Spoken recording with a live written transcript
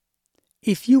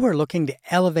If you are looking to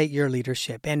elevate your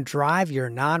leadership and drive your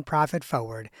nonprofit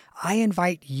forward, I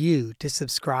invite you to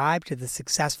subscribe to the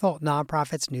Successful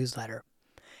Nonprofits newsletter.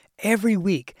 Every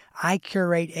week, I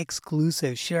curate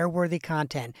exclusive share-worthy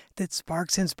content that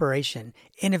sparks inspiration,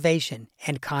 innovation,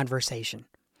 and conversation.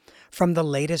 From the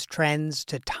latest trends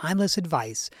to timeless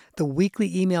advice, the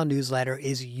weekly email newsletter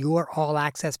is your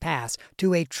all-access pass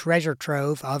to a treasure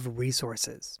trove of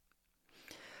resources.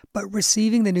 But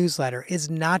receiving the newsletter is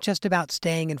not just about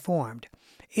staying informed.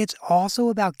 It's also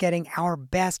about getting our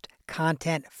best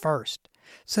content first.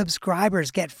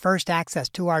 Subscribers get first access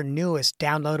to our newest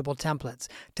downloadable templates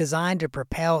designed to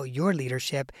propel your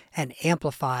leadership and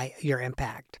amplify your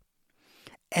impact.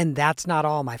 And that's not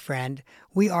all, my friend.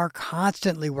 We are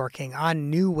constantly working on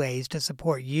new ways to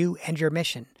support you and your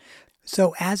mission.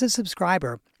 So as a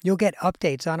subscriber, you'll get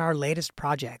updates on our latest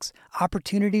projects,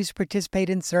 opportunities to participate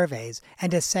in surveys,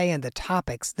 and to say in the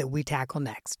topics that we tackle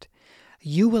next.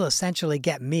 You will essentially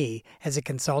get me as a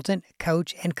consultant,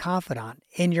 coach, and confidant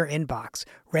in your inbox,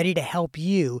 ready to help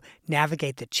you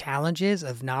navigate the challenges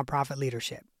of nonprofit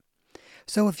leadership.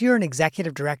 So if you're an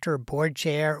executive director, board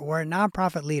chair, or a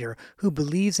nonprofit leader who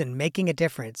believes in making a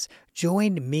difference,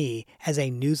 join me as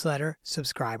a newsletter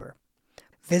subscriber.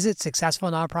 Visit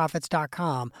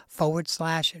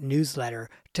successfulnonprofits.com/newsletter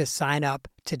to sign up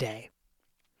today.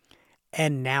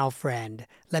 And now, friend,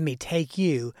 let me take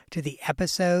you to the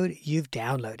episode you've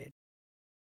downloaded.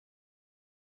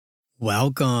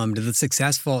 Welcome to the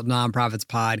Successful Nonprofits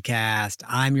Podcast.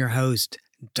 I'm your host,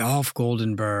 Dolph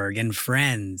Goldenberg, and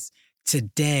friends,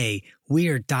 today we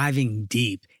are diving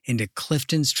deep into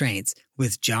Clifton Strengths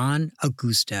with John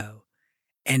Augusto.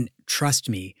 And trust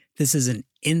me, this is an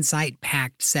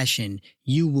insight-packed session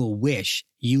you will wish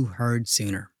you heard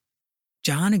sooner.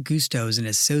 John Augusto is an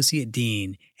associate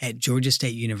dean at Georgia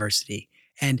State University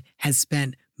and has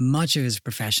spent much of his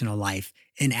professional life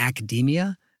in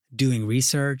academia, doing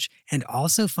research, and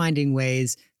also finding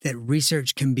ways that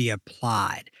research can be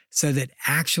applied so that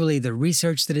actually the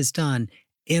research that is done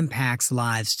impacts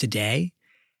lives today.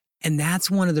 And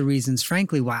that's one of the reasons,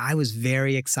 frankly, why I was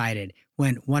very excited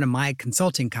when one of my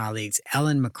consulting colleagues,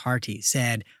 Ellen McCarty,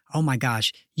 said, "Oh my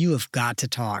gosh, you have got to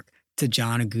talk to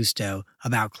John Augusto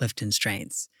about Clifton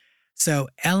Strengths." So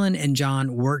Ellen and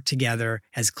John work together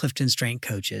as Clifton Strength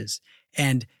coaches,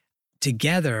 and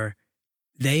together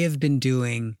they have been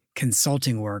doing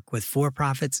consulting work with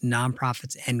for-profits,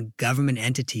 nonprofits, and government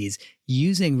entities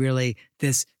using really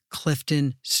this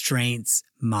Clifton Strengths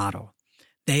model.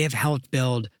 They have helped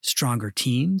build stronger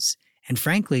teams and,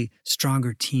 frankly,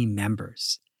 stronger team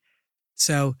members.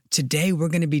 So today we're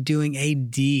going to be doing a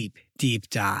deep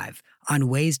dive on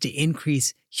ways to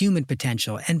increase human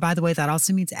potential. And by the way, that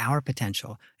also means our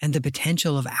potential and the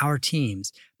potential of our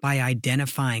teams by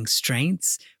identifying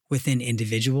strengths within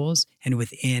individuals and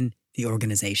within the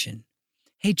organization.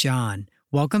 Hey, John,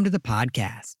 welcome to the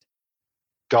podcast.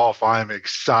 Dolph, I'm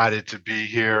excited to be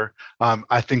here.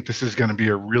 I think this is going to be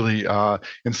a really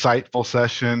insightful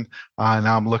session, and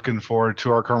I'm looking forward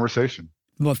to our conversation.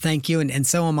 Well, thank you, and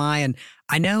so am I. And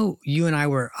I know you and I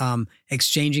were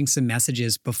exchanging some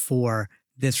messages before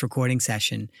this recording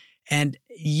session, and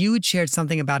you had shared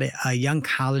something about a young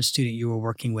college student you were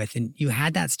working with, and you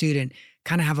had that student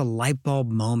kind of have a light bulb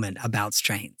moment about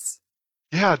strengths.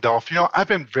 Yeah, Dolph, I've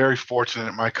been very fortunate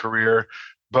in my career,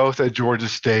 both at Georgia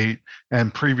State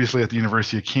and previously at the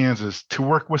University of Kansas, to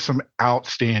work with some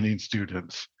outstanding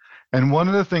students. And one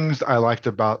of the things I liked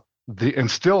about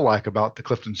and still like about the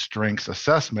Clifton Strengths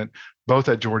assessment, both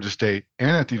at Georgia State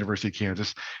and at the University of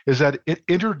Kansas, is that it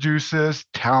introduces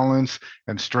talents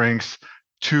and strengths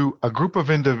to a group of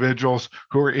individuals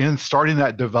who are starting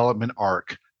that development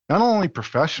arc, not only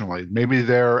professionally, maybe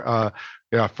they're a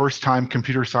first-time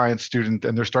computer science student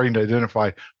and they're starting to identify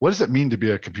what does it mean to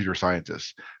be a computer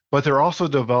scientist, but they're also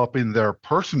developing their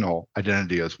personal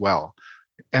identity as well.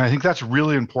 And I think that's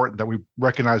really important that we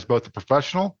recognize both the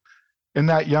professional in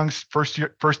that young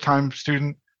first-time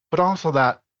student, but also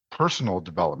that personal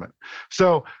development.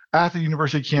 So at the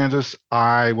University of Kansas,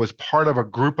 I was part of a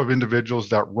group of individuals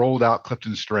that rolled out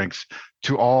Clifton Strengths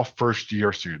to all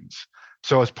first-year students.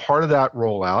 So as part of that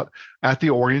rollout, at the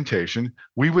orientation,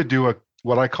 we would do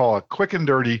what I call a quick and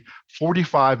dirty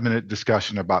 45-minute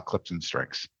discussion about Clifton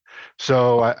Strengths.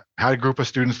 So I had a group of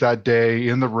students that day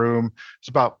in the room. It's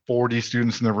about 40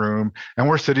 students in the room. And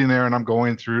we're sitting there and I'm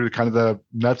going through kind of the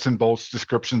nuts and bolts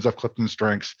descriptions of Clifton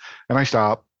Strengths. And I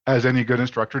stop, as any good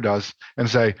instructor does, and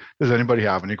say, does anybody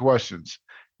have any questions?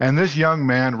 And this young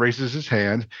man raises his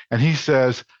hand and he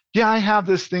says, yeah, I have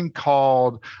this thing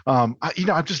called, I'm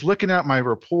just looking at my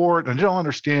report and I don't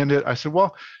understand it. I said,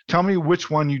 well, tell me which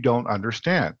one you don't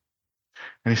understand.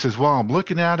 And he says, well, I'm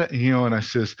looking at it, and I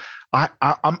says, I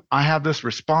have this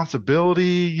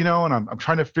responsibility, and I'm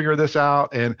trying to figure this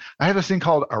out. And I have this thing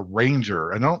called a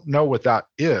ranger. I don't know what that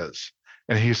is.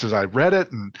 And he says, I read it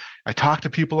and I talked to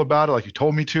people about it like you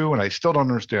told me to, and I still don't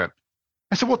understand.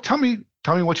 I said, well, tell me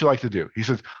what you like to do. He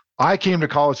says, I came to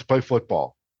college to play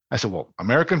football. I said, well,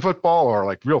 American football or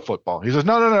like real football? He says,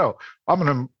 no, no, no. I'm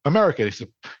an American. He said,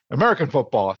 American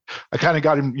football. I kind of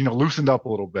got him, loosened up a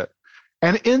little bit.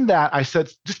 And in that, I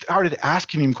said, just started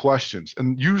asking him questions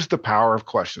and use the power of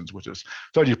questions, which is,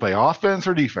 so do you play offense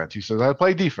or defense? He says, I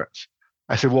play defense.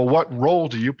 I said, well, what role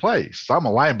do you play? He says, I'm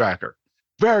a linebacker.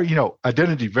 Very,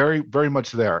 identity, very, very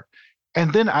much there.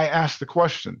 And then I asked the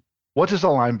question, what does a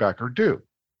linebacker do?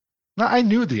 Now, I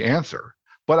knew the answer,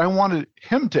 but I wanted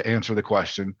him to answer the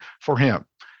question for him.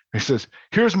 He says,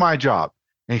 here's my job.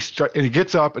 And he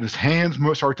gets up and his hands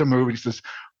start to move. And he says,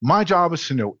 my job is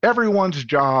to know everyone's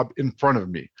job in front of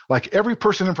me. Like every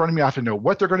person in front of me, I have to know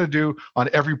what they're going to do on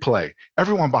every play.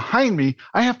 Everyone behind me,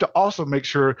 I have to also make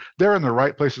sure they're in the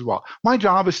right place as well. My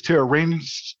job is to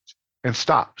arrange, and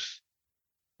stops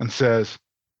and says,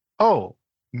 oh,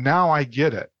 now I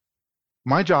get it.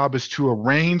 My job is to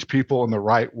arrange people in the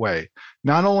right way,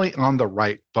 not only on the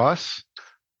right bus,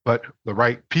 but the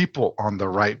right people on the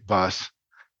right bus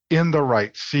in the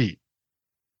right seat.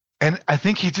 And I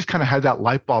think he just kind of had that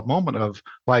light bulb moment of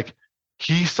like,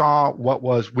 he saw what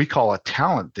we call a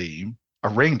talent theme, a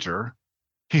ranger.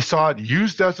 He saw it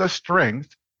used as a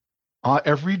strength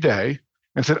every day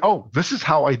and said, oh, this is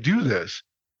how I do this.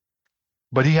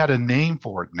 But he had a name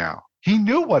for it now. He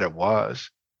knew what it was,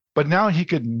 but now he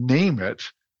could name it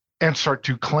and start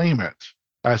to claim it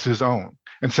as his own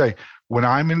and say, when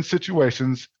I'm in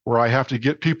situations where I have to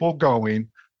get people going,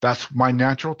 that's my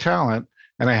natural talent.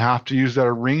 And I have to use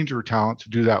that ranger talent to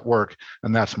do that work.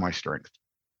 And that's my strength.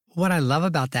 What I love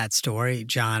about that story,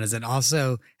 John, is it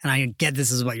also, and I get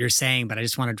this is what you're saying, but I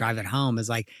just want to drive it home, is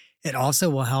like, it also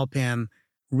will help him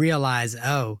realize,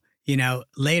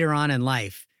 later on in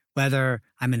life, whether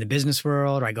I'm in the business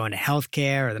world or I go into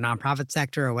healthcare or the nonprofit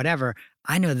sector or whatever,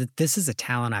 I know that this is a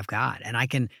talent I've got. And I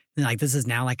can, this is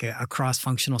now like a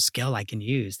cross-functional skill I can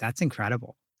use. That's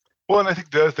incredible. Well, and I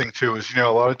think the other thing too is, a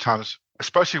lot of times,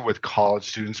 especially with college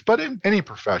students, but in any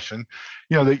profession,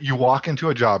 that you walk into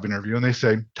a job interview and they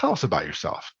say, tell us about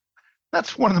yourself.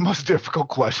 That's one of the most difficult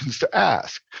questions to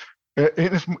ask.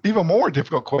 It's even more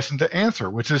difficult question to answer,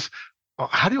 which is,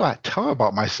 how do I tell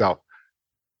about myself?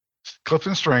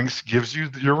 Clifton Strengths gives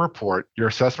you your report, your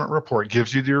assessment report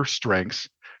gives you your strengths.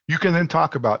 You can then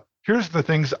talk about, here's the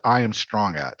things I am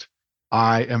strong at.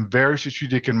 I am very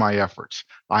strategic in my efforts.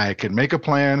 I can make a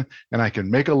plan and I can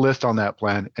make a list on that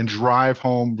plan and drive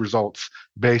home results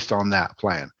based on that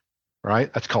plan,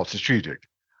 right? That's called strategic.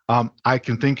 I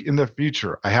can think in the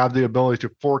future. I have the ability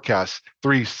to forecast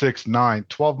 3, 6, 9,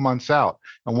 12 months out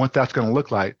and what that's going to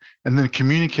look like, and then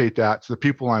communicate that to the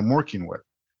people I'm working with.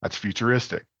 That's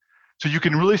futuristic. So you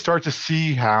can really start to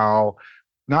see how,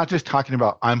 not just talking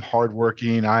about I'm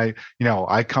hardworking, I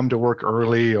come to work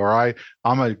early, or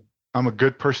I'm a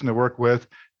good person to work with.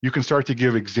 You can start to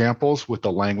give examples with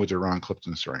the language around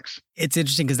Clifton Strengths. It's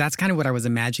interesting because that's kind of what I was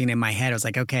imagining in my head. I was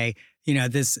like, okay,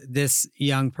 this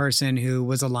young person who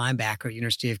was a linebacker at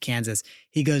University of Kansas,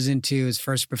 he goes into his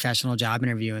first professional job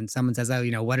interview and someone says,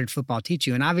 oh, what did football teach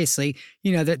you? And obviously,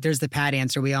 there's the pat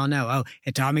answer we all know. Oh,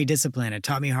 it taught me discipline. It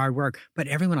taught me hard work. But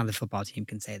everyone on the football team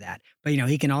can say that. But,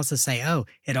 he can also say, oh,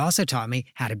 it also taught me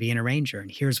how to be an arranger.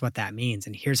 And here's what that means.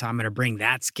 And here's how I'm going to bring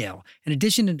that skill in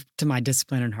addition to my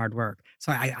discipline and hard work.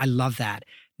 So I love that.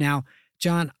 Now,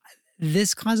 John,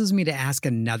 this causes me to ask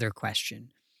another question.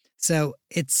 So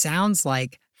it sounds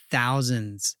like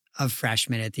thousands of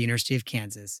freshmen at the University of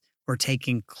Kansas were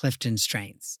taking Clifton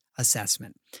Strengths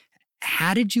assessment.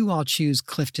 How did you all choose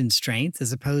Clifton Strengths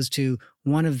as opposed to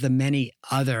one of the many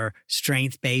other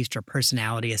strength-based or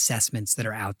personality assessments that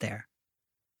are out there?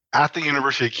 At the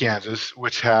University of Kansas,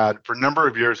 which had for a number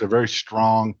of years a very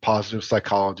strong positive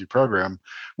psychology program,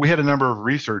 we had a number of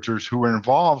researchers who were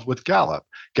involved with Gallup.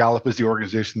 Gallup is the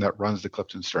organization that runs the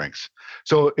Clifton Strengths.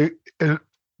 So it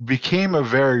became a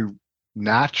very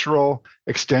natural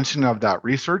extension of that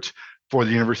research for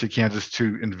the University of Kansas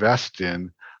to invest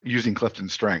in using Clifton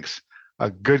Strengths. A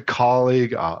good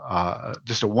colleague,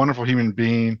 just a wonderful human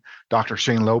being, Dr.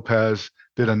 Shane Lopez,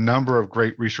 did a number of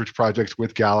great research projects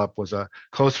with Gallup, was a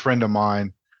close friend of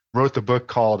mine, wrote the book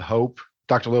called Hope.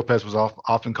 Dr. Lopez was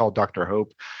often called Dr.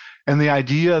 Hope. And the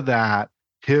idea that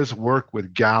his work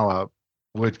with Gallup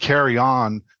would carry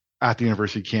on at the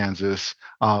University of Kansas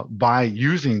by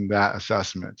using that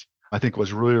assessment, I think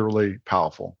was really, really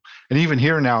powerful. And even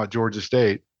here now at Georgia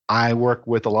State, I work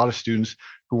with a lot of students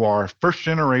who are first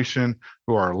generation,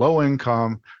 who are low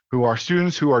income, who are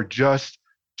students who are just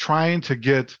trying to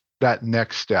get that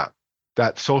next step,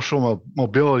 that social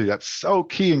mobility that's so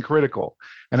key and critical.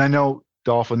 And I know,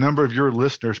 Dolph, a number of your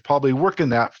listeners probably work in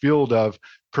that field of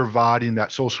providing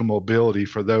that social mobility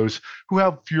for those who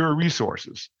have fewer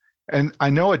resources. And I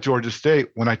know at Georgia State,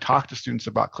 when I talk to students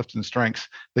about Clifton Strengths,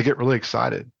 they get really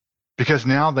excited because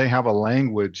now they have a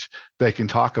language they can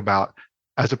talk about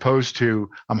as opposed to,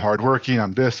 I'm hardworking,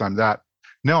 I'm this, I'm that.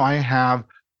 No, I have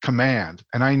command,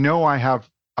 and I know I have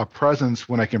a presence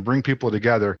when I can bring people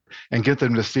together and get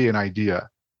them to see an idea.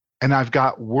 And I've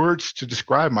got words to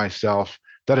describe myself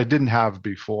that I didn't have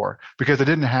before because I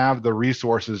didn't have the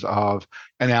resources of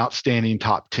an outstanding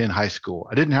top 10 high school.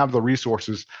 I didn't have the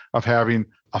resources of having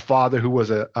a father who was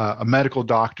a medical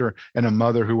doctor and a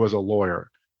mother who was a lawyer.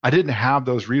 I didn't have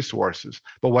those resources.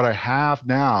 But what I have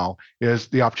now is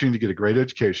the opportunity to get a great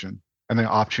education and the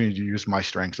opportunity to use my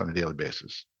strengths on a daily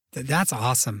basis. That's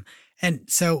awesome. And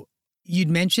so you'd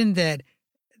mentioned that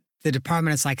the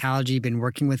Department of Psychology had been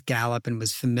working with Gallup and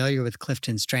was familiar with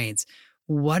Clifton Strengths.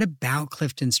 What about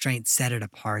Clifton Strengths set it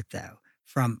apart, though,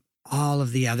 from all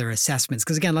of the other assessments?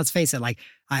 Because again, let's face it, like,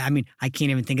 I mean, I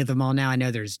can't even think of them all now. I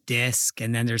know there's DISC,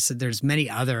 and then there's many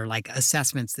other like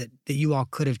assessments that you all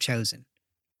could have chosen.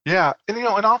 Yeah. And,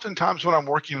 and oftentimes when I'm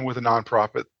working with a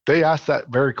nonprofit, they ask that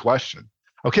very question.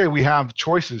 Okay, we have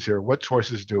choices here. What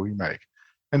choices do we make?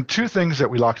 And two things that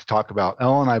we like to talk about,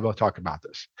 Ellen and I both talk about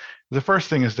this. The first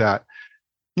thing is that,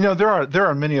 there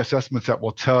are many assessments that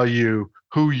will tell you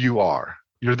who you are.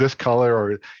 You're this color,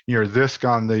 or you're this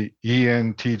on the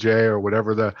ENTJ, or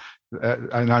whatever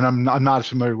and I'm not as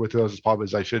familiar with those as probably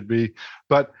as I should be.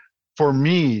 But for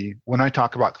me, when I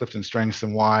talk about Clifton Strengths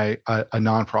and why a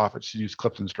nonprofit should use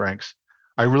Clifton Strengths,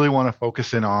 I really want to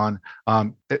focus in on,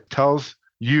 it tells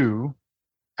you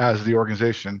as the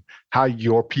organization how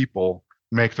your people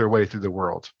make their way through the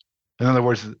world. In other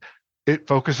words, it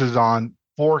focuses on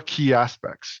 4 key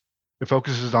aspects. It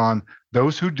focuses on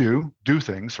those who do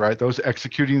things, right? Those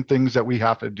executing things that we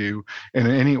have to do in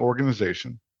any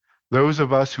organization. Those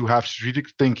of us who have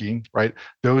strategic thinking, right?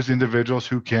 Those individuals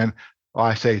who can,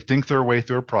 I say, think their way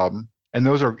through a problem. And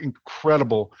those are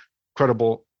incredible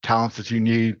talents that you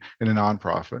need in a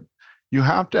nonprofit. You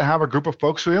have to have a group of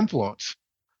folks who influence.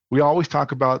 We always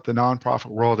talk about the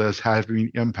nonprofit world as having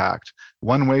impact.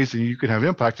 One way that you can have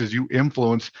impact is you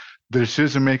influence the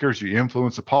decision makers, you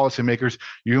influence the policymakers,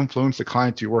 you influence the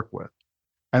clients you work with.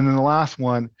 And then the last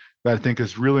one that I think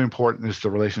is really important is the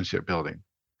relationship building.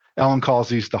 Ellen calls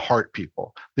these the heart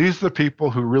people. These are the people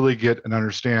who really get and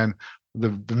understand the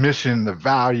mission, the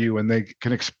value, and they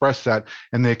can express that,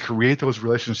 and they create those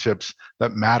relationships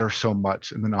that matter so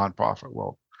much in the nonprofit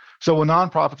world. So when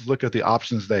nonprofits look at the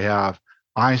options they have,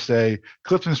 I say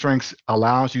Clifton Strengths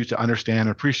allows you to understand and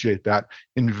appreciate that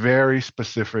in very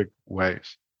specific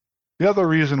ways. The other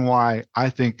reason why I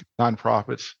think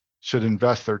nonprofits should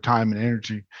invest their time and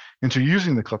energy into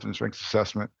using the Clifton Strengths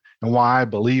assessment, and why I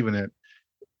believe in it,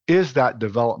 is that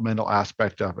developmental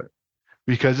aspect of it.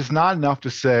 Because it's not enough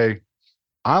to say,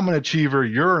 I'm an achiever,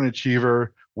 you're an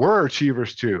achiever, we're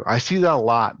achievers too. I see that a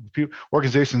lot.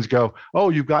 Organizations go, oh,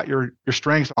 you've got your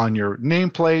strengths on your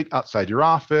nameplate outside your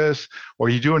office, or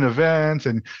you do an event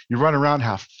and you run around,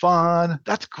 have fun.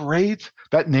 That's great.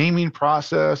 That naming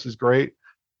process is great.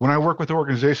 When I work with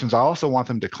organizations, I also want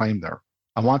them to claim there.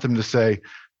 I want them to say,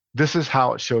 this is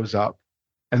how it shows up.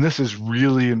 And this is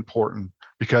really important,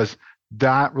 because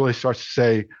that really starts to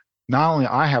say, not only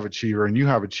I have achiever and you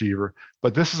have achiever,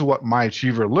 but this is what my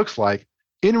achiever looks like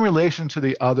in relation to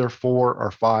the other 4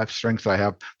 or 5 strengths I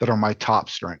have that are my top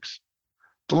strengths.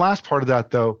 The last part of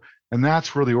that, though, and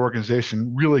that's where the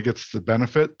organization really gets the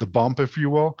benefit, the bump, if you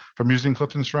will, from using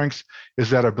Clifton Strengths, is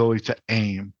that ability to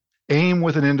aim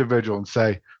with an individual and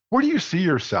say, where do you see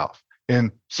yourself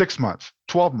in 6 months,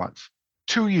 12 months,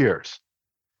 2 years?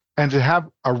 And to have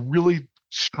a really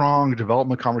strong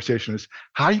development conversation is,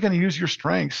 how are you going to use your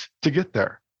strengths to get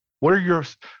there? What are your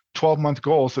 12-month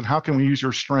goals, and how can we use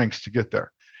your strengths to get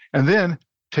there? And then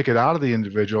take it out of the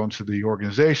individual into the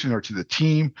organization or to the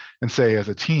team and say, as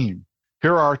a team,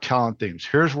 here are our talent themes.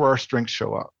 Here's where our strengths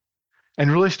show up.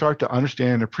 And really start to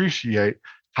understand and appreciate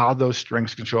how those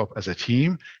strengths can show up as a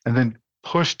team, and then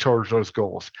push towards those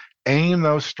goals. Aim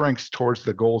those strengths towards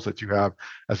the goals that you have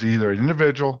as either an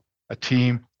individual, a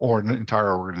team, or an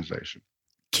entire organization.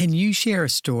 Can you share a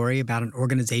story about an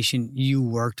organization you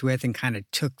worked with and kind of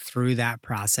took through that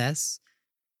process?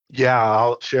 Yeah,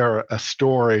 I'll share a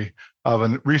story of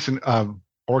a recent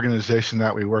organization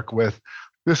that we work with.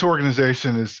 This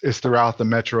organization is throughout the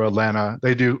metro Atlanta.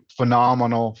 They do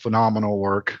phenomenal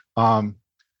work.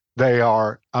 They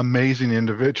are amazing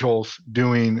individuals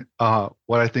doing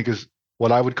what I think is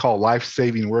what I would call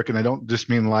life-saving work. And I don't just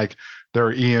mean like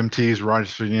they're EMTs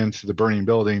rushing into the burning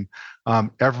building.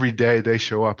 Every day they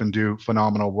show up and do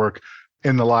phenomenal work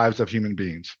in the lives of human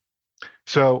beings.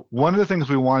 So one of the things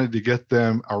we wanted to get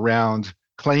them around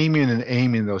claiming and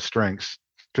aiming those strengths,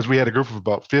 because we had a group of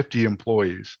about 50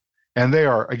 employees, and they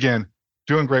are, again,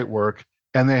 doing great work,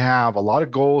 and they have a lot of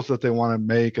goals that they want to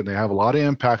make, and they have a lot of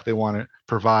impact they want to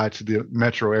provide to the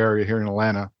metro area here in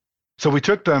Atlanta. So we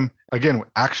took them, again,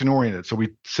 action oriented. So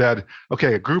we said,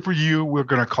 okay, a group of you we're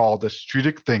going to call the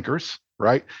strategic thinkers,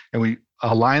 right? And we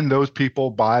aligned those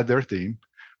people by their theme.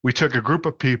 We took a group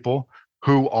of people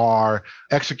who are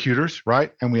executors,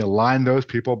 right? And we align those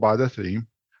people by the theme.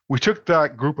 We took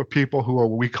that group of people who are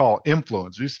what we call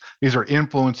influencers. These are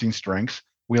influencing strengths.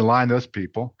 We align those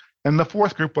people. And the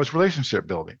fourth group was relationship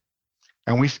building.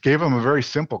 And we gave them a very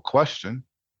simple question,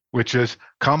 which is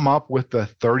come up with the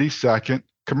 30-second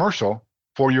commercial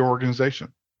for your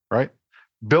organization, right?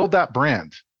 Build that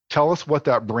brand. Tell us what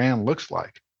that brand looks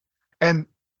like. And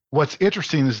what's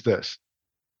interesting is this.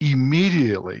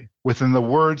 Immediately, within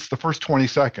the first 20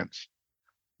 seconds,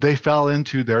 they fell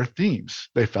into their themes.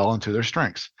 They fell into their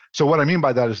strengths. So what I mean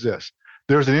by that is this.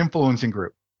 There's an influencing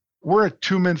group. We're at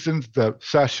 2 minutes into the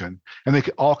session, and they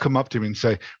could all come up to me and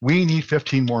say, we need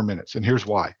 15 more minutes, and here's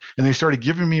why. And they started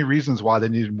giving me reasons why they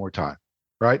needed more time,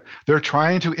 right? They're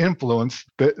trying to influence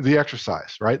the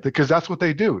exercise, right? Because that's what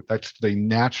they do. That's what they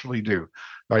naturally do,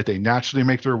 right? They naturally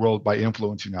make their world by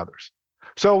influencing others.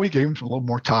 So we gave them a little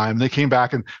more time. They came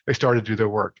back and they started to do their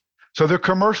work. So their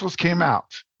commercials came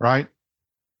out, right?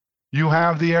 You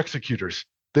have the executors.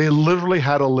 They literally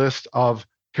had a list of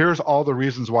here's all the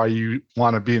reasons why you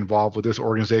want to be involved with this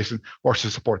organization or to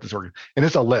support this organization. And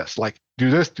it's a list like do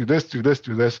this, do this, do this,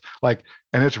 do this, like,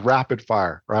 and it's rapid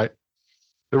fire, right?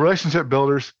 The relationship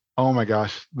builders, oh my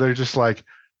gosh, they're just like,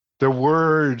 their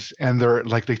words and they're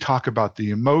like they talk about the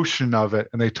emotion of it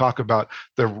and they talk about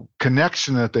the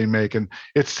connection that they make, and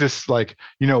it's just like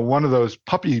one of those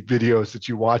puppy videos that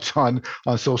you watch on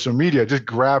social media just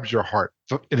grabs your heart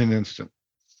in an instant.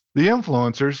 The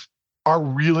influencers are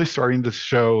really starting to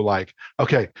show like,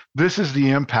 okay, this is the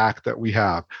impact that we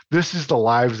have, this is the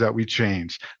lives that we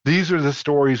change, these are the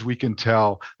stories we can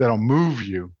tell that'll move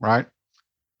you, right?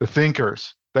 The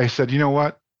thinkers, they said, you know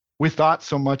what, we thought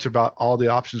so much about all the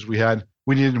options we had,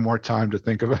 we needed more time to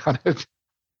think about it.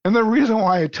 And the reason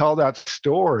why I tell that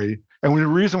story and the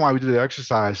reason why we did the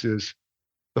exercise is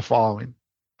the following.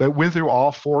 They went through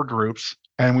all four groups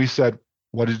and we said,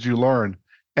 what did you learn?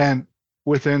 And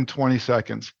within 20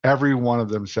 seconds, every one of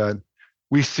them said,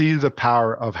 we see the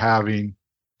power of having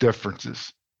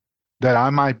differences. That I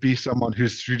might be someone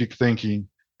who's strategic thinking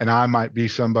and I might be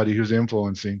somebody who's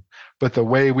influencing. But the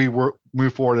way we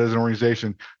move forward as an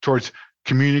organization towards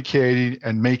communicating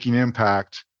and making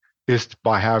impact is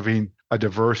by having a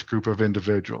diverse group of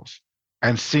individuals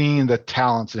and seeing the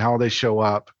talents and how they show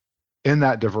up in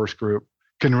that diverse group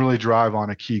can really drive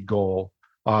on a key goal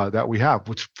that we have,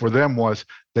 which for them was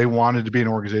they wanted to be an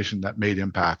organization that made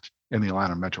impact in the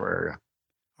Atlanta metro area.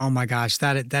 Oh my gosh,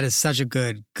 that is such a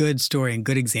good story and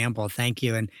good example. Thank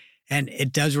you. And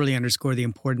it does really underscore the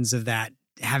importance of that,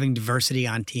 having diversity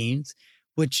on teams,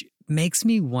 which makes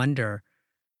me wonder,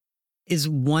 is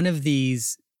one of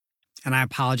these, and I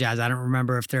apologize, I don't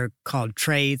remember if they're called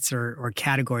traits or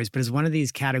categories, but is one of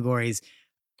these categories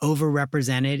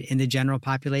overrepresented in the general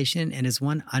population and is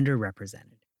one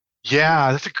underrepresented?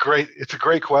 Yeah, it's a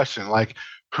great question. Like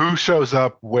who shows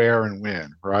up where and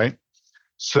when, right?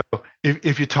 So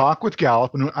if you talk with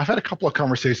Gallup, and I've had a couple of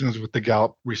conversations with the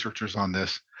Gallup researchers on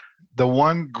this, the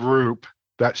one group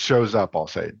that shows up, I'll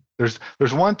say,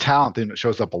 there's one talent thing that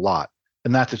shows up a lot,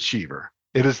 and that's achiever.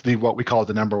 It is what we call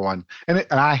the number one. And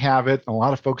I have it, and a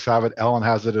lot of folks have it. Ellen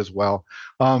has it as well.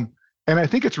 And I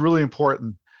think it's really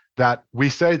important that we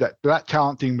say that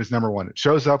talent theme is number one. It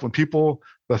shows up when people,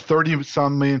 the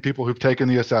 30-some million people who've taken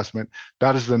the assessment,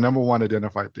 that is the number one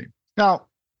identified theme. Now,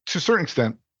 to a certain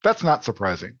extent, that's not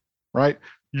surprising, right?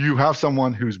 You have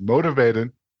someone who's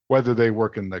motivated, whether they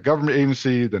work in the government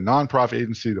agency, the nonprofit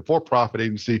agency, the for-profit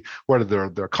agency, whether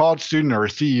they're a college student or a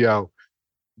CEO,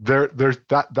 there's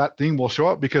that theme will show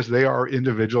up because they are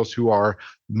individuals who are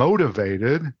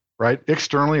motivated, right?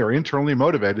 Externally or internally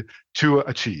motivated to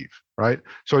achieve, right?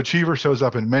 So achiever shows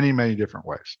up in many, many different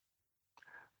ways.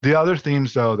 The other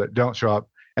themes, though, that don't show up,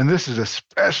 and this is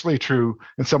especially true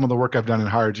in some of the work I've done in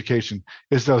higher education,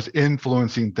 is those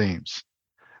influencing themes.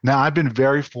 Now, I've been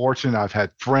very fortunate. I've had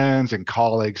friends and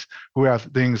colleagues who have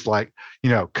things like,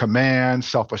 command,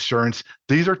 self-assurance.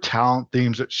 These are talent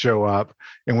themes that show up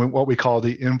in what we call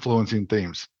the influencing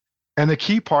themes. And the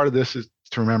key part of this is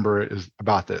to remember is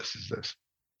about this is this.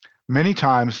 Many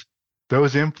times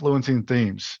those influencing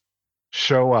themes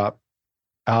show up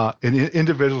in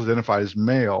individuals identified as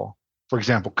male, for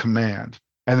example, command.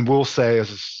 And we'll say as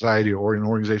a society or an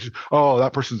organization, oh,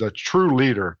 that person's a true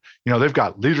leader. They've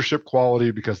got leadership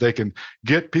quality because they can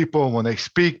get people when they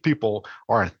speak, people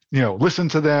are, listen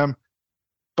to them.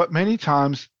 But many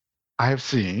times I have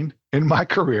seen in my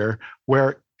career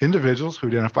where individuals who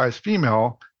identify as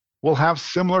female will have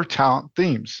similar talent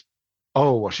themes.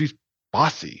 Oh, well, she's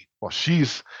bossy. Well,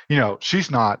 she's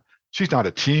not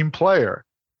a team player.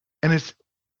 And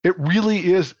it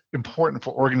really is important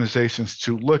for organizations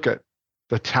to look at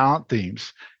the talent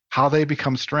themes, how they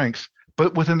become strengths,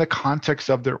 but within the context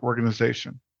of their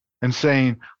organization and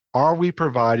saying, are we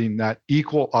providing that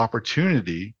equal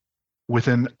opportunity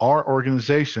within our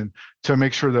organization to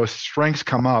make sure those strengths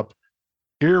come up,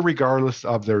 irregardless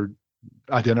of their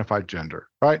identified gender,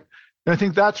 right? And I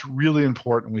think that's really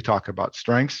important when we talk about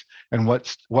strengths. And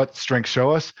what strengths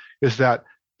show us is that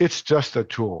it's just a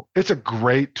tool. It's a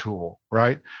great tool,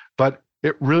 right? But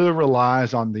it really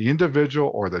relies on the individual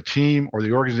or the team or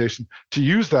the organization to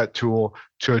use that tool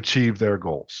to achieve their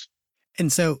goals.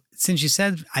 And so since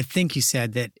I think you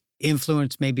said that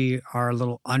influence maybe are a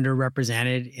little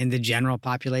underrepresented in the general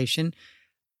population,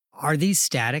 are these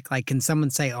static? Like, can someone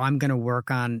say, oh, I'm going to work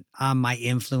on my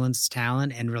influence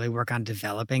talent and really work on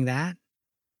developing that?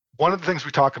 One of the things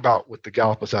we talk about with the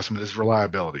Gallup assessment is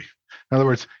reliability. In other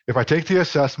words, if I take the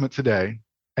assessment today,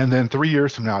 and then 3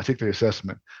 years from now, I take the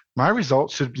assessment, my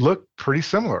results should look pretty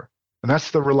similar. And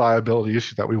that's the reliability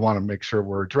issue that we want to make sure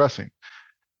we're addressing.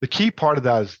 The key part of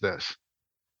that is this.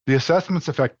 The assessment's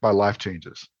affected by life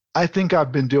changes. I think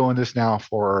I've been doing this now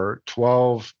for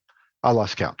 12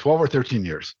 or 13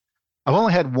 years. I've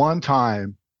only had one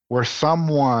time where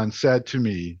someone said to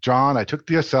me, John, I took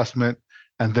the assessment,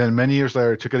 and then many years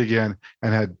later, I took it again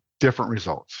and had different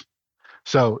results.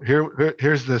 So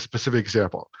here's the specific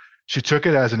example. She took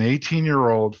it as an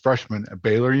 18-year-old freshman at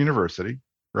Baylor University,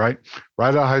 right? Right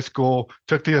out of high school,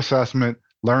 took the assessment,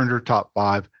 learned her top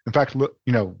 5. In fact,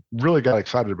 really got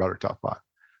excited about her top 5.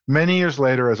 Many years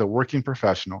later, as a working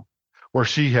professional, where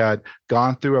she had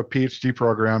gone through a PhD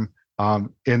program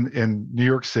in New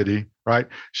York City, right?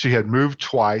 She had moved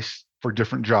twice for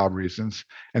different job reasons,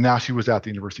 and now she was at the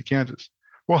University of Kansas.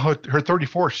 Well, her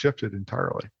 34 shifted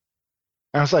entirely.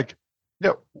 And I was like,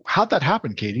 how'd that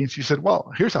happen, Katie? And she said,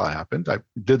 well, here's how it happened. I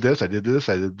did this, I did this,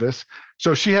 I did this.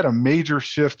 So she had a major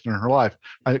shift in her life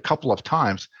a couple of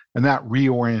times, and that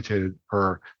reoriented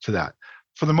her to that.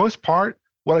 For the most part,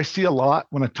 what I see a lot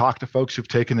when I talk to folks who've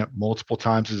taken it multiple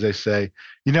times is they say,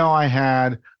 I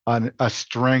had a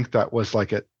strength that was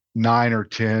like at 9 or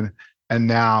 10, and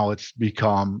now it's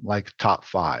become like top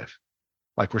 5,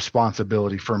 like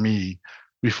responsibility for me.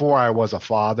 Before I was a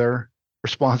father,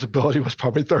 responsibility was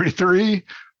probably 33,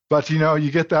 but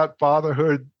you get that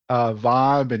fatherhood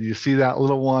vibe, and you see that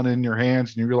little one in your hands,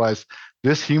 and you realize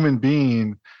this human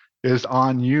being is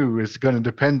on you, is going to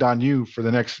depend on you for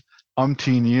the next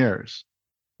umpteen years.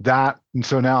 And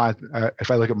so now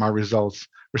if I look at my results,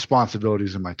 responsibility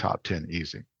is in my top 10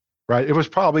 easy, right? It was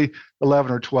probably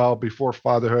 11 or 12 before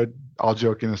fatherhood, all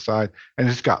joking aside, and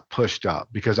it just got pushed up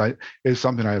because it's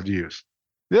something I have to use.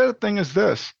 The other thing is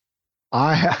this.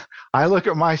 I look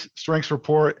at my strengths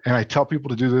report and I tell people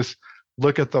to do this.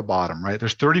 Look at the bottom, right?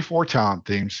 There's 34 talent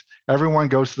themes. Everyone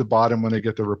goes to the bottom when they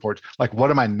get the reports. Like,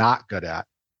 what am I not good at?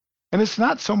 And it's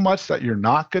not so much that you're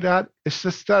not good at, it's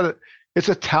just that it's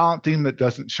a talent theme that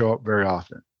doesn't show up very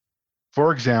often.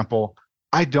 For example,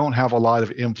 I don't have a lot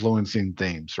of influencing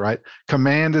themes, right?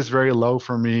 Command is very low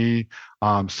for me.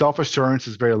 Self-assurance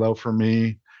is very low for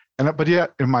me. But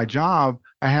yet in my job,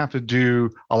 I have to do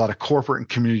a lot of corporate and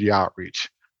community outreach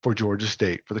for Georgia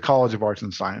State, for the College of Arts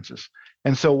and Sciences.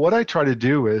 And so what I try to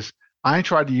do is I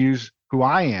try to use who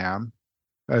I am,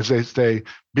 as they say,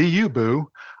 be you,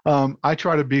 boo. I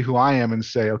try to be who I am and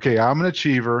say, okay, I'm an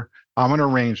achiever, I'm an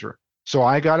arranger. So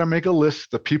I got to make a list of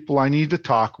the people I need to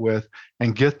talk with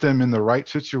and get them in the right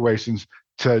situations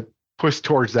to push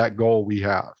towards that goal we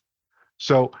have.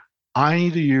 So I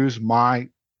need to use my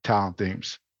talent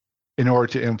themes in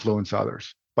order to influence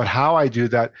others. But how I do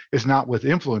that is not with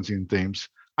influencing themes.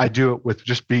 I do it with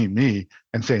just being me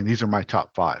and saying, these are my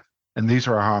top 5, and these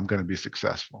are how I'm going to be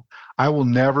successful. I will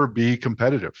never be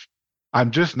competitive.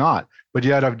 I'm just not. But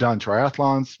yet I've done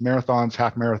triathlons, marathons,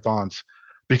 half marathons,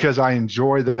 because I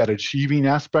enjoy that achieving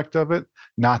aspect of it,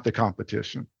 not the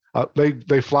competition.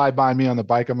 They fly by me on the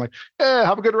bike. I'm like, hey,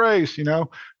 have a good race,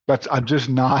 but I'm just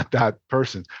not that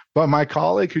person. But my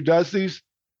colleague who does these,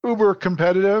 uber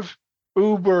competitive,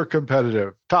 uber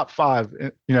competitive, top five,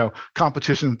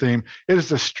 competition theme. It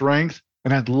is a strength,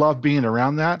 and I love being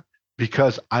around that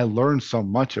because I learned so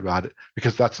much about it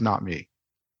because that's not me.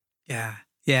 Yeah.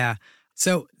 Yeah.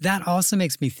 So that also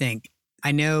makes me think.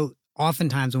 I know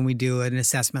oftentimes when we do an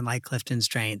assessment like Clifton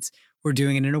Strengths, we're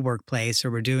doing it in a workplace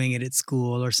or we're doing it at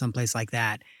school or someplace like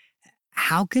that.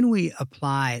 How can we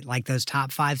apply like those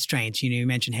top five strengths? You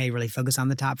mentioned, hey, really focus on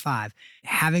the top five.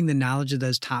 Having the knowledge of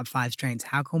those top five strengths,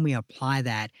 how can we apply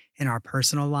that in our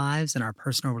personal lives and our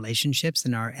personal relationships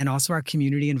and also our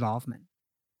community involvement?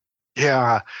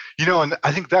 Yeah, and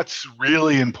I think that's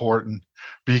really important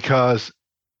because,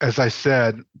 as I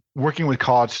said, working with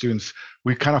college students,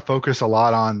 we kind of focus a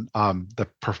lot on the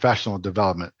professional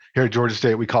development. Here at Georgia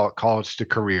State, we call it college to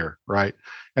career, right?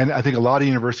 And I think a lot of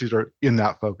universities are in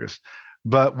that focus.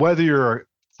 But whether you're a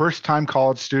first-time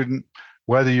college student,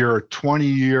 whether you're a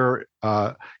 20-year,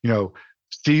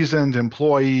 seasoned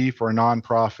employee for a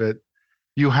nonprofit,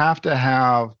 you have to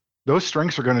have those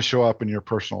strengths are going to show up in your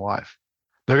personal life.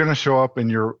 They're going to show up in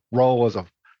your role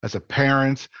as a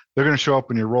parent. They're going to show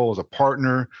up in your role as a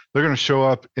partner. They're going to show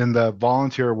up in the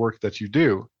volunteer work that you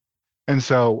do. And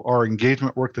so, our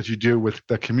engagement work that you do with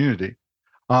the community.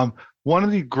 One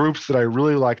of the groups that I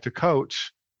really like to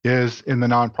coach is in the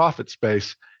nonprofit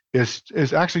space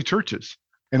is actually churches.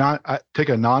 And I take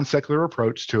a non-secular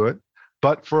approach to it.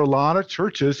 But for a lot of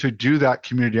churches who do that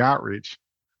community outreach,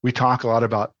 we talk a lot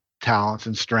about talents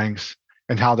and strengths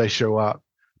and how they show up.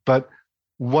 But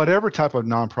whatever type of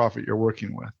nonprofit you're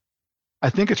working with, I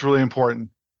think it's really important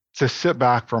to sit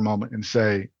back for a moment and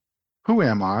say, who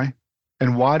am I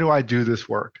and why do I do this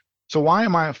work? So why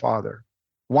am I a father?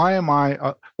 Why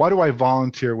do I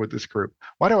volunteer with this group?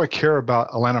 Why do I care about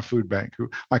Atlanta Food Bank, who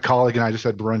my colleague and I just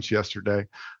had brunch yesterday,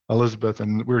 Elizabeth,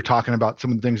 and we were talking about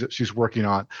some of the things that she's working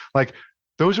on. Like,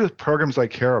 those are the programs I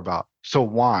care about. So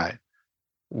why?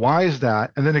 Why is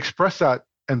that? And then express that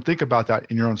and think about that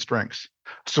in your own strengths.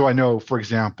 So I know, for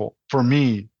example, for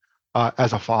me,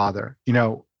 as a father,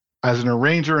 as an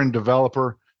arranger and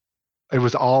developer, it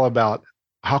was all about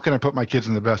how can I put my kids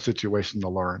in the best situation to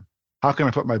learn? How can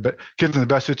I put my kids in the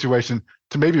best situation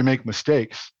to maybe make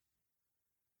mistakes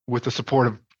with the support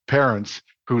of parents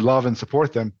who love and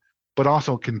support them, but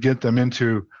also can get them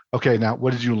into, okay, now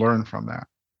what did you learn from that?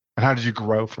 And how did you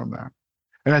grow from that?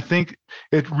 And I think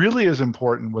it really is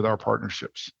important with our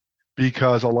partnerships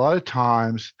because a lot of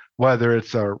times, whether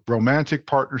it's a romantic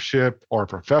partnership or a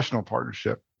professional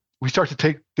partnership, we start to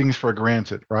take things for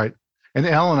granted, right? And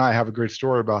Elle and I have a great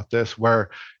story about this where,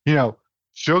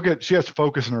 she has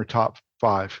focus in her top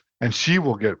five and she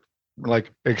will get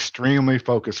like extremely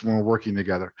focused when we're working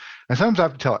together. And sometimes I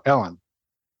have to tell Ellen,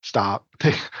 stop,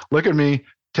 look at me,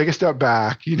 take a step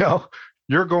back,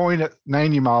 you're going at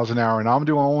 90 miles an hour and I'm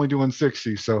only doing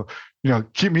 60. So,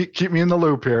 keep me in the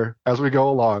loop here as we go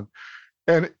along.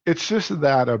 And it's just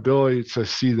that ability to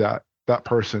see that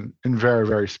person in very,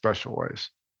 very special ways.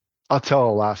 I'll tell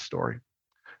a last story.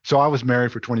 So I was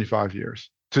married for 25 years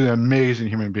to an amazing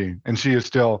human being, and she is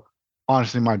still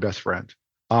honestly my best friend.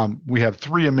 We have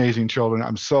three amazing children.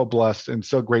 I'm so blessed and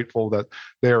so grateful that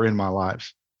they are in my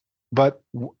lives. But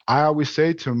I always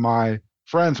say to my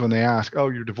friends when they ask, oh,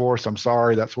 you're divorced, I'm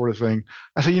sorry, that sort of thing.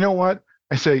 I say, you know what?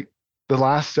 I say, the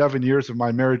last 7 years of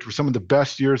my marriage were some of the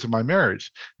best years of my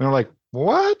marriage. And they're like,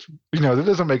 what? That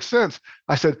doesn't make sense.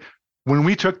 I said, when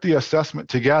we took the assessment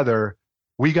together,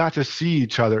 we got to see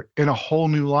each other in a whole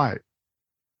new light.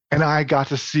 And I got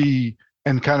to see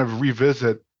and kind of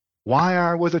revisit why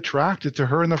I was attracted to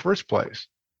her in the first place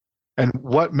and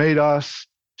what made us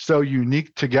so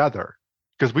unique together.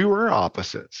 Because we were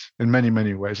opposites in many,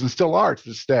 many ways and still are to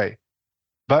this day.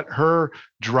 But her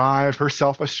drive, her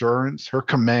self-assurance, her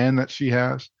command that she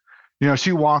has,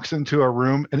 she walks into a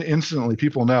room and instantly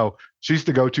people know she's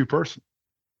the go-to person.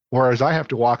 Whereas I have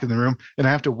to walk in the room and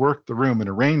I have to work the room and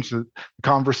arrange the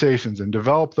conversations and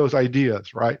develop those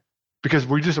ideas, right? Because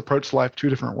we just approach life two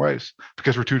different ways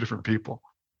because we're two different people.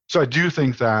 So I do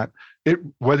think that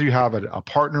whether you have a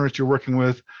partner that you're working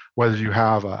with, whether you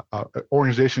have a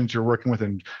organization that you're working with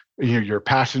and you're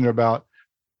passionate about,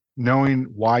 knowing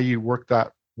why you work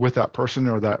with that person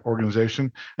or that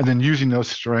organization, and then using those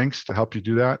strengths to help you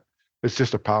do that, it's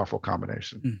just a powerful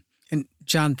combination. Mm. And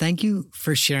John, thank you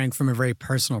for sharing from a very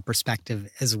personal perspective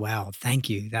as well. Thank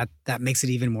you. That makes it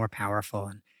even more powerful.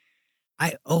 And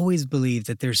I always believe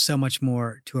that there's so much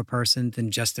more to a person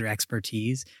than just their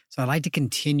expertise. So I'd like to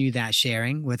continue that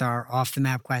sharing with our off the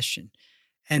map question.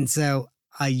 And so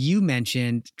you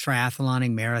mentioned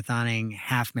triathloning, marathoning,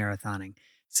 half marathoning.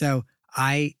 So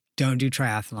I don't do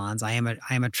triathlons. I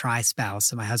am a tri spouse.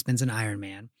 So my husband's an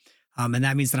Ironman. And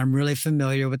that means that I'm really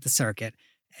familiar with the circuit.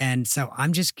 And so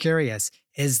I'm just curious,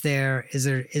 is there a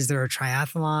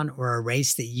triathlon or a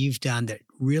race that you've done that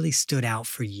really stood out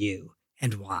for you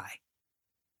and why?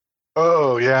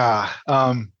 Oh yeah,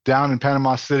 down in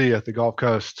Panama City at the Gulf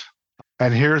Coast.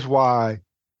 And here's why: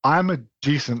 I'm a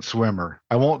decent swimmer.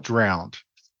 I won't drown.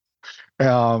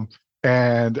 Um,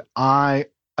 and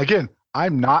again,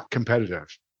 I'm not competitive.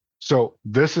 So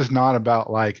this is not about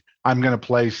like I'm going to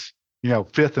place,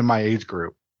 fifth in my age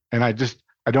group. And I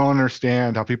don't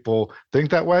understand how people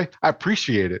think that way. I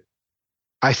appreciate it.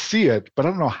 I see it, but I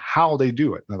don't know how they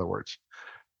do it. In other words,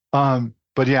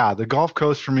 but yeah, the Gulf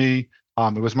Coast for me,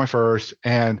 it was my first,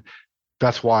 and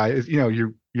that's why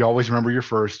you always remember your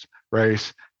first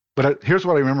race. But here's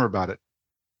what I remember about it: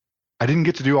 I didn't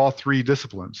get to do all three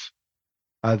disciplines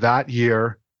that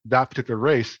year. That particular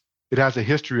race, it has a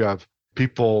history of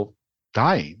people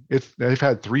dying. They've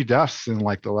had three deaths in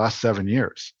like the last 7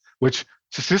 years, which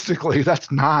statistically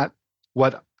that's not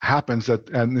what happens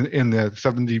in the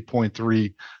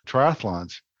 70.3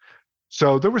 triathlons.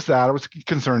 So there was that. I was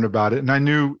concerned about it. And I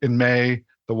knew in May,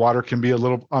 the water can be a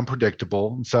little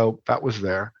unpredictable. And so that was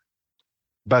there.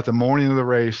 But the morning of the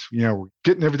race, we're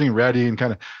getting everything ready and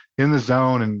kind of in the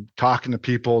zone and talking to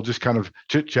people, just kind of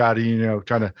chit chatting,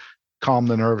 trying to calm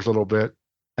the nerves a little bit.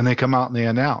 And they come out and they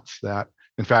announce that,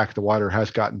 in fact, the water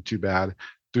has gotten too bad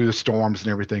through the storms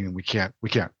and everything, and we can't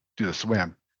do the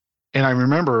swim. And I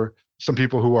remember some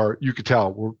people you could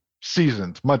tell were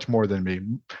seasoned much more than me,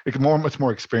 much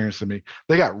more experienced than me.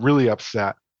 They got really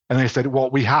upset and they said, well,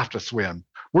 we have to swim.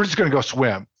 We're just going to go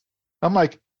swim. I'm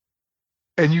like,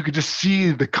 and you could just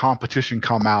see the competition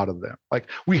come out of them. Like,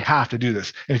 we have to do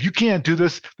this. And if you can't do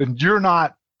this, then you're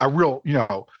not a real,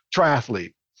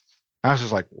 triathlete. I was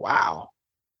just like, wow.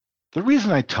 The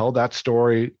reason I tell that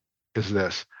story is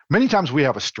this. Many times we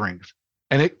have a strength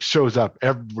and it shows up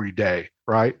every day,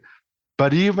 right?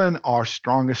 But even our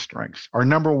strongest strengths, our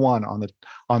number one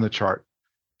on the chart,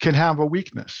 can have a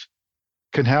weakness,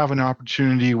 can have an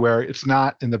opportunity where it's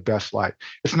not in the best light.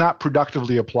 It's not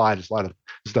productively applied. It's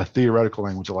the theoretical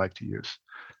language I like to use.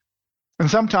 And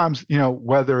sometimes,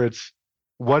 whether it's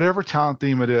whatever talent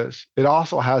theme it is, it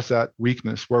also has that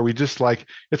weakness where we just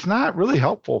it's not really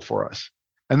helpful for us.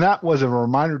 And that was a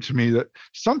reminder to me that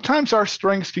sometimes our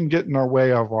strengths can get in our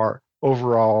way of our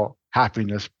overall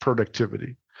happiness,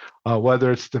 productivity.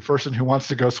 Whether it's the person who wants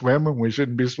to go swim when we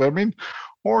shouldn't be swimming,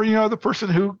 or the person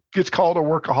who gets called a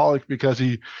workaholic because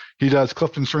he does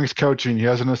Clifton Strengths coaching. He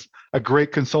has a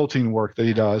great consulting work that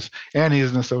he does, and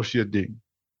he's an associate dean.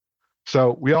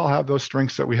 So we all have those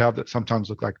strengths that we have that sometimes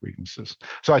look like weaknesses.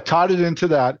 So I tied it into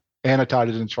that, and I tied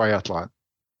it into triathlon.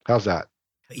 How's that?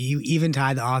 You even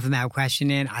tied the off the map question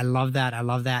in. I love that. I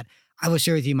love that. I will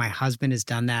share with you, my husband has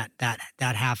done that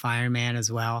half Ironman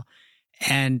as well.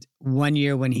 And one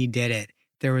year when he did it,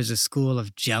 there was a school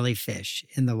of jellyfish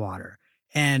in the water.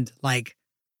 And like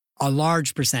a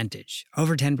large percentage,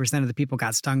 over 10% of the people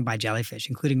got stung by jellyfish,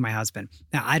 including my husband.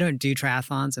 Now, I don't do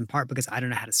triathlons in part because I don't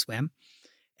know how to swim.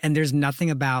 And there's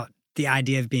nothing about the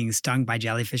idea of being stung by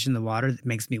jellyfish in the water that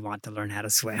makes me want to learn how to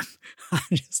swim. I'm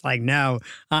just like, no,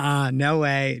 no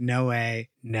way, no way,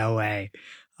 no way.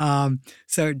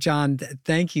 So John,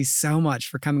 thank you so much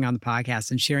for coming on the podcast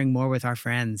and sharing more with our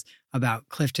friends about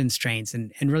Clifton strengths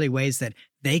and really ways that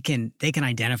they can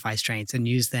identify strengths and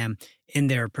use them in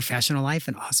their professional life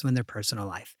and also in their personal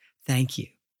life. Thank you.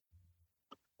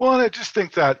 Well, and I just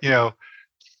think that,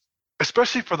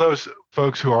 especially for those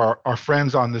folks who are our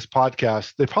friends on this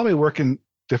podcast, they probably work in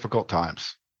difficult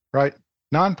times, right?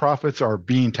 Nonprofits are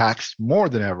being taxed more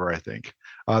than ever, I think.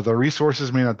 The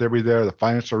resources may not be there. The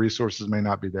financial resources may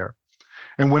not be there.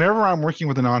 And whenever I'm working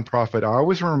with a nonprofit, I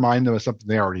always remind them of something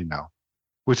they already know,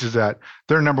 which is that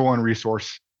their number one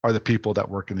resource are the people that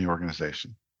work in the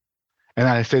organization. And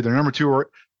I say their number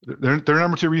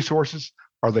two resources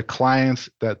are the clients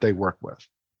that they work with.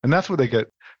 And that's what they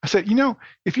get. I said,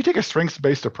 if you take a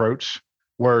strengths-based approach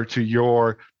where to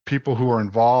your people who are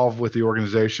involved with the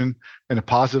organization and a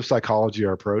positive psychology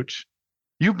approach,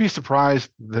 you'd be surprised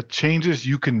the changes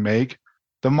you can make,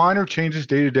 the minor changes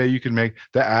day to day you can make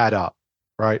that add up,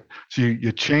 right? So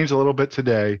you change a little bit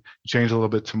today, you change a little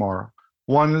bit tomorrow.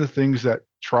 One of the things that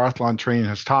triathlon training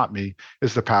has taught me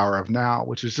is the power of now,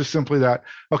 which is just simply that,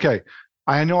 okay,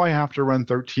 I know I have to run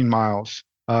 13 miles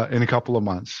in a couple of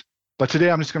months, but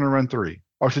today I'm just going to run 3,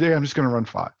 or today I'm just going to run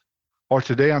 5, or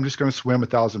today I'm just going to swim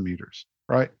 1,000 meters,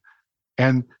 right?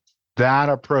 And that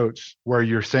approach where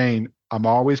you're saying, I'm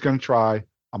always going to try,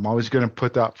 I'm always going to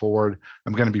put that forward.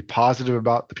 I'm going to be positive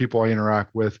about the people I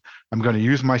interact with. I'm going to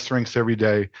use my strengths every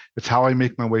day. It's how I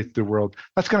make my way through the world.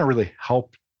 That's going to really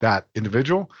help that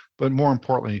individual, but more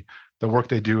importantly, the work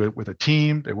they do with a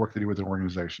team, the work they do with an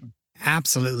organization.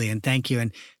 Absolutely. And thank you.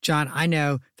 And John, I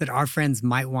know that our friends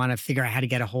might want to figure out how to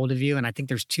get a hold of you. And I think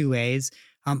there's two ways.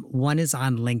 One is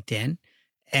on LinkedIn.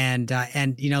 And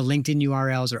LinkedIn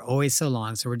URLs are always so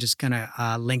long. So we're just going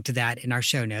to link to that in our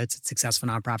show notes at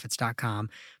successfulnonprofits.com.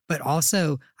 But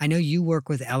also, I know you work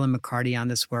with Ellen McCarty on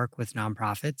this work with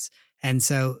nonprofits. And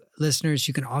so listeners,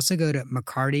 you can also go to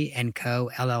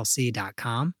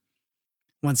McCartyandCoLLC.com.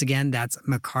 Once again, that's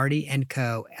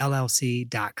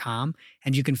McCartyandCoLLC.com.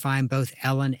 And you can find both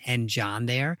Ellen and John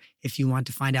there if you want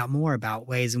to find out more about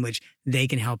ways in which they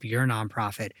can help your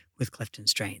nonprofit with Clifton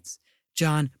Strengths.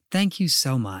 John, thank you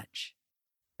so much.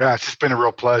 Yeah, it's just been a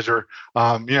real pleasure.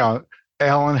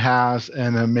 Ellen has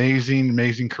an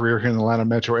amazing career here in the Atlanta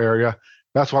metro area.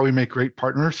 That's why we make great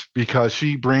partners, because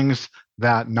she brings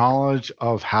that knowledge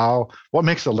of what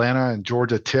makes Atlanta and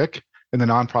Georgia tick in the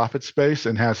nonprofit space,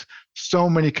 and has so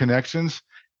many connections.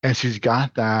 And she's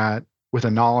got that with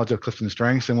a knowledge of Clifton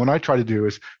Strengths. And what I try to do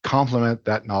is complement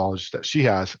that knowledge that she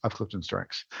has of Clifton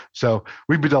Strengths. So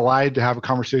we'd be delighted to have a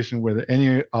conversation with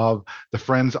any of the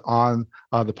friends on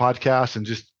the podcast, and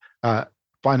just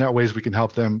find out ways we can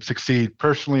help them succeed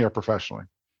personally or professionally.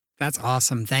 That's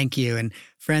awesome. Thank you. And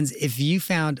friends, if you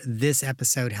found this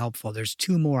episode helpful, there's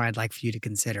two more I'd like for you to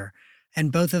consider.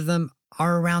 And both of them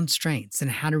are around strengths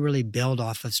and how to really build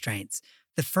off of strengths.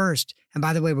 The first, and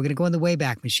by the way, we're going to go in the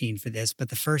Wayback Machine for this, but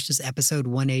the first is episode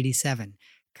 187,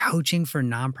 Coaching for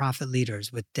Nonprofit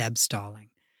Leaders with Deb Stalling.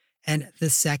 And the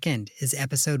second is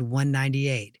episode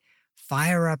 198,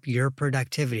 Fire Up Your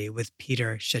Productivity with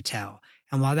Peter Chattel.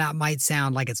 And while that might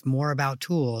sound like it's more about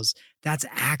tools, that's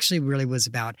actually really was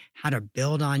about how to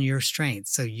build on your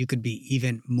strengths so you could be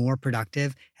even more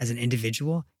productive as an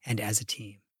individual and as a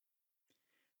team.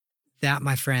 That,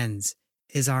 my friends,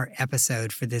 is our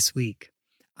episode for this week.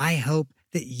 I hope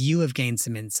that you have gained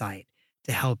some insight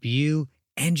to help you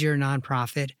and your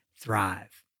nonprofit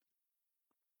thrive.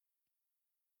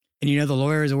 And the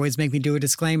lawyers always make me do a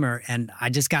disclaimer, and I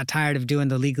just got tired of doing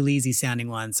the legalese sounding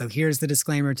one. So here's the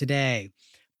disclaimer today.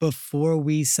 Before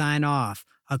we sign off,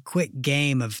 a quick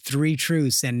game of 3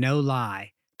 truths and no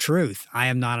lie. Truth, I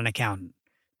am not an accountant.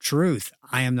 Truth,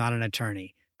 I am not an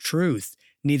attorney. Truth,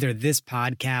 neither this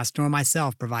podcast nor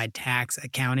myself provide tax,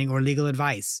 accounting, or legal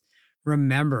advice.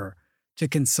 Remember to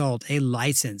consult a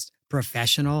licensed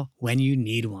professional when you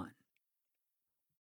need one.